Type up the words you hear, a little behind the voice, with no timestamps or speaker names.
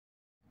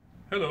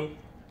Hello,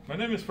 my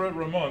name is Fred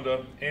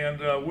Ramonda,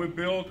 and we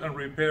build and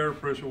repair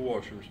pressure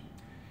washers.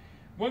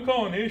 One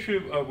common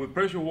issue with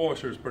pressure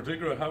washers,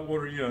 particularly hot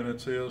water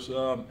units, is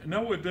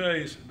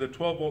nowadays the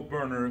 12-volt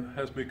burner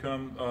has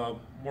become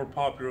more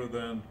popular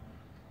than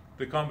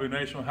the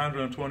combination of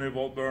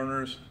 120-volt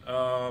burners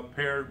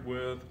paired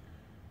with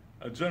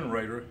a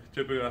generator,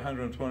 typically a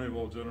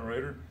 120-volt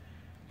generator.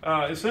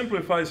 It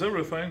simplifies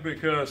everything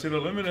because it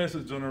eliminates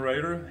the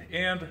generator,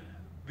 and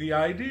the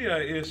idea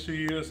is to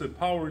use the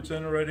power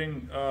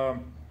generating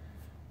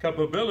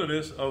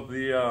capabilities of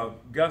the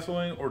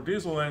gasoline or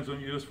diesel engine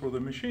used for the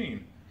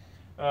machine.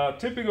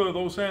 Typically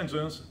those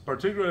engines,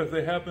 particularly if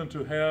they happen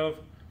to have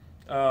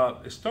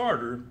a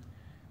starter,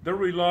 they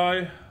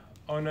rely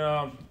on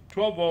a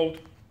 12-volt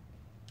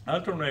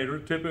alternator,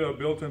 typically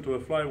built into a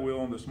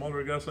flywheel on the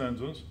smaller gas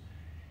engines.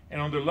 And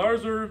on the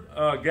larger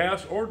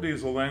gas or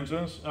diesel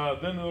engines,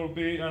 then there will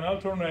be an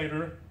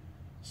alternator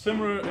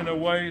similar in a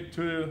way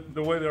to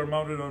the way they're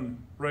mounted on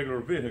regular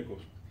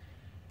vehicles.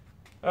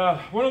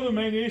 One of the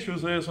main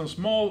issues is on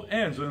small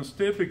engines,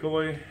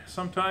 typically,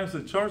 sometimes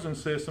the charging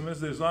system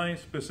is designed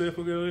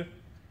specifically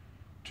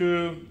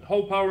to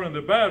hold power in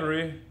the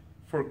battery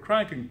for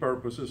cranking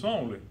purposes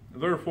only.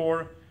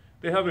 Therefore,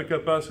 they have a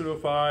capacity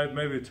of 5,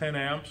 maybe 10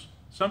 amps,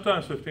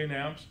 sometimes 15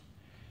 amps.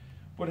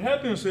 What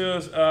happens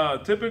is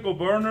typical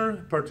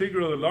burner,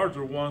 particularly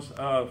larger ones,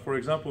 for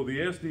example, the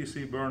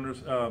SDC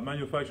burners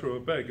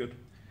manufactured by Beckett,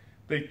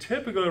 they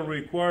typically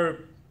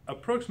require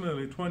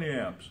approximately 20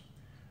 amps.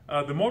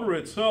 The motor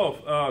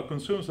itself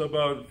consumes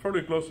about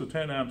fairly close to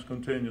 10 amps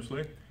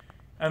continuously,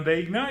 and the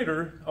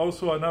igniter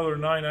also another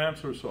 9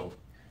 amps or so.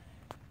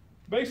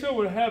 Basically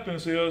what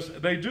happens is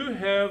they do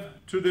have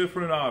two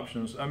different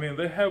options. I mean,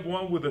 they have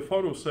one with the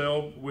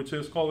photocell, which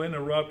is called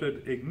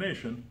interrupted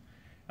ignition,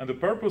 and the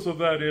purpose of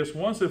that is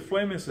once the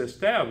flame is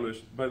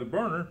established by the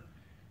burner,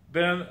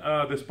 then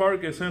the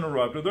spark is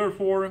interrupted.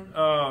 Therefore,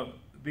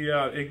 the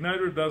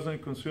igniter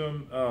doesn't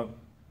consume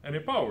any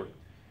power.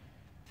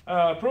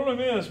 Problem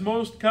is,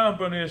 most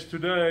companies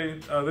today,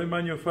 they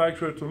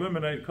manufacture to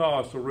eliminate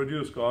cost or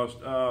reduce cost.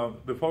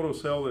 The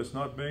photocell is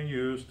not being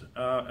used,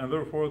 and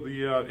therefore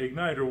the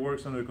igniter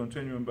works on a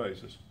continuum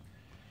basis.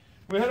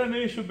 We had an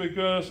issue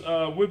because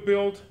we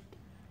built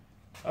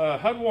a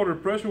hot water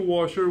pressure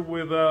washer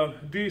with a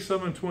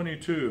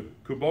D722,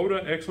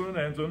 Kubota, excellent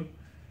engine.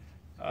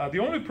 The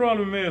only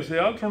problem is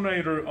the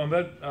alternator on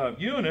that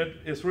unit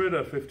is rated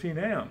at 15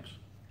 amps.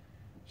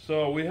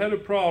 So we had a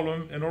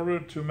problem in order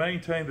to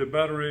maintain the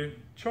battery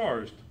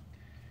charged.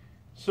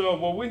 So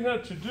what we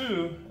had to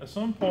do at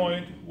some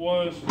point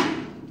was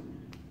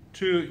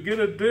to get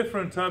a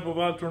different type of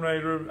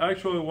alternator,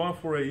 actually one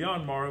for a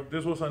Yanmar.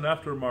 This was an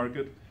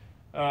aftermarket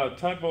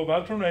type of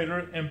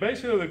alternator, and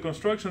basically the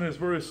construction is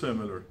very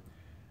similar.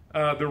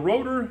 The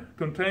rotor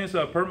contains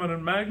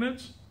permanent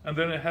magnets, and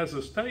then it has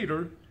a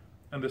stator,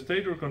 and the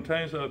stator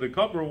contains the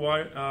copper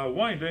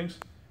windings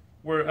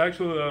where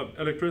actually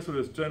electricity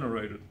is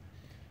generated.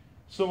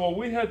 So what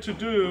we had to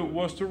do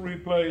was to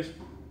replace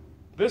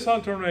this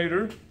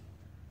alternator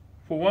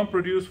for one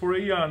produced for a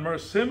Yanmar,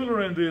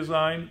 similar in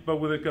design, but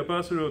with a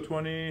capacity of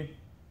 20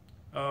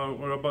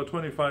 or about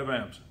 25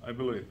 amps, I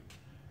believe.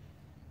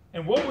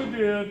 And what we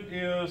did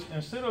is,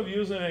 instead of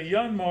using a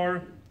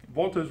Yanmar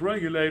voltage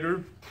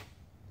regulator,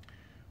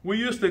 we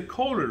used a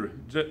Kohler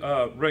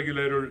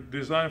regulator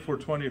designed for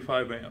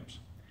 25 amps.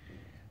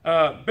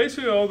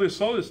 Basically, all these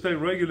solid-state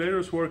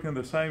regulators work in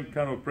the same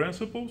kind of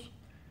principles.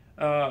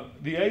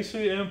 The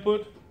AC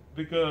input,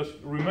 because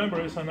remember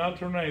it's an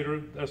alternator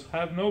that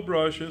has no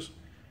brushes,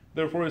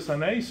 therefore it's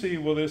an AC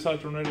where this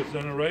alternator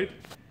generate,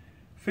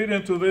 feed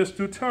into these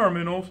two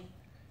terminals.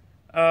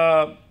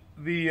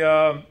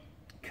 The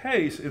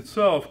case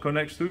itself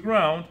connects to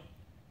ground,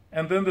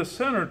 and then the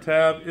center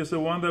tab is the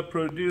one that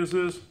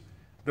produces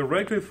the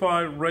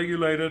rectified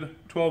regulated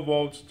 12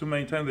 volts to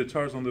maintain the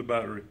charge on the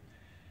battery.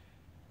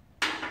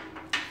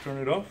 Turn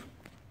it off.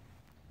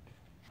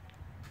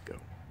 Go.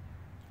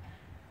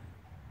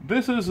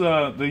 This is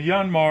the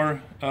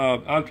Yanmar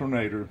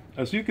alternator.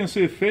 As you can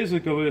see,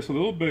 physically it's a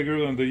little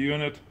bigger than the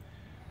unit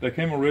that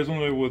came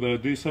originally with a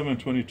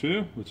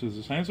D722, which is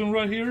this engine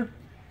right here.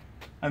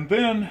 And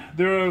then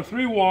there are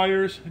 3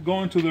 wires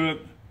going to the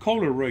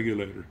Kohler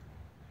regulator.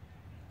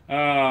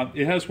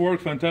 It has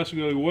worked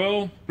fantastically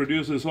well,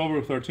 produces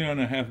over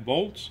 13.5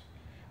 volts.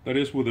 That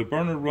is with the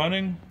burner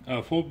running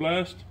full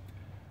blast.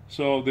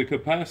 So the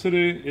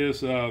capacity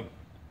is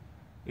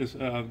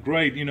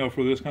great, you know,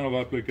 for this kind of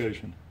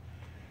application.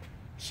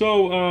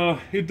 So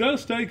it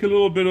does take a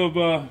little bit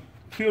of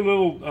few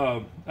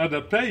little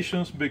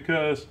adaptations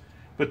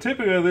but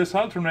typically these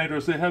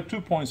alternators, they have 2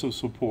 points of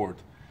support.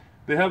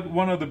 They have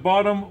one at the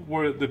bottom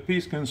where the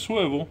piece can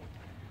swivel,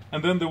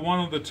 and then the one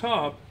on the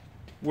top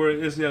where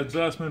is the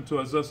adjustment to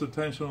adjust the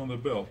tension on the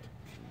belt.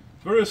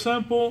 Very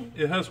simple.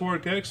 It has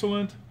worked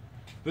excellent.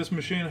 This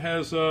machine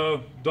has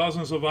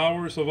dozens of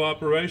hours of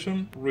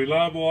operation,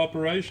 reliable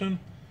operation.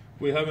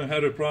 We haven't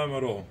had a problem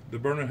at all. The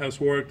burner has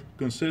worked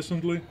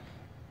consistently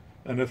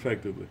and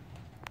effectively.